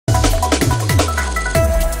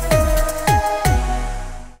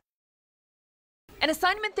an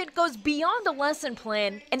assignment that goes beyond a lesson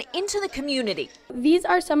plan and into the community. These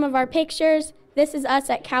are some of our pictures. This is us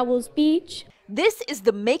at Cowell's Beach. This is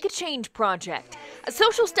the Make a Change Project, a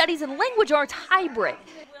social studies and language arts hybrid.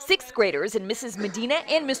 Sixth graders in Mrs. Medina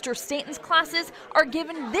and Mr. Stanton's classes are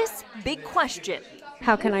given this big question.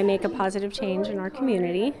 How can I make a positive change in our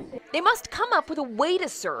community? They must come up with a way to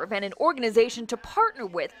serve and an organization to partner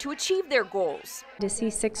with to achieve their goals. To see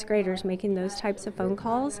sixth graders making those types of phone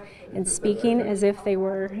calls and speaking as if they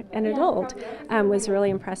were an adult was really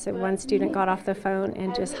impressive. One student got off the phone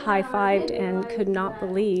and just high-fived and could not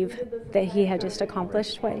believe that he had just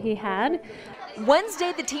accomplished what he had.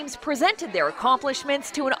 Wednesday, the teams presented their accomplishments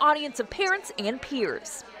to an audience of parents and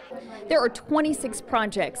peers. There are 26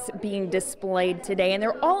 projects being displayed today, and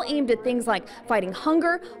they're all aimed at things like fighting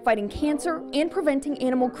hunger, fighting cancer, and preventing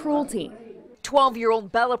animal cruelty.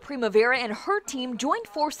 12-year-old Bella Primavera and her team joined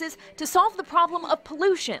forces to solve the problem of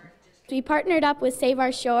pollution. We partnered up with Save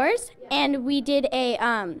Our Shores, and we did a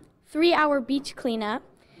 3-hour beach cleanup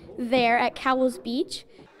there at Cowell's Beach.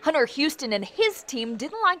 Hunter Houston and his team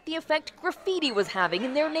didn't like the effect graffiti was having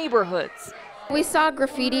in their neighborhoods. We saw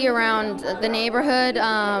graffiti around the neighborhood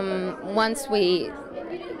once we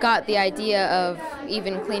got the idea of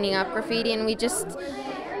even cleaning up graffiti, and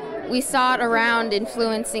we saw it around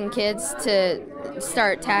influencing kids to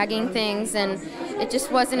start tagging things, and it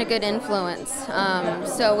just wasn't a good influence.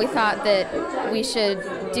 So we thought that we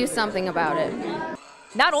should do something about it.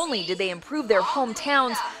 Not only did they improve their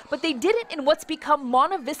hometowns, but they did it in what's become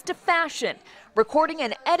Monte Vista fashion, recording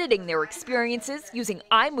and editing their experiences using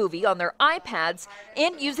iMovie on their iPads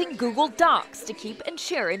and using Google Docs to keep and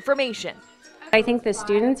share information. I think the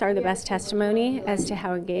students are the best testimony as to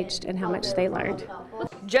how engaged and how much they learned.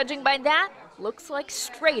 Judging by that, looks like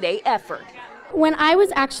straight A effort. When I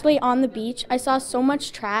was actually on the beach, I saw so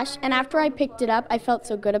much trash, and after I picked it up, I felt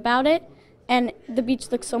so good about it. And the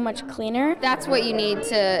beach looks so much cleaner. That's what you need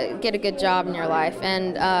to get a good job in your life,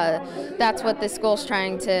 and that's what this school's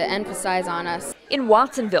trying to emphasize on us. In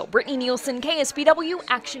Watsonville, Brittany Nielsen, KSBW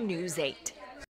Action News 8.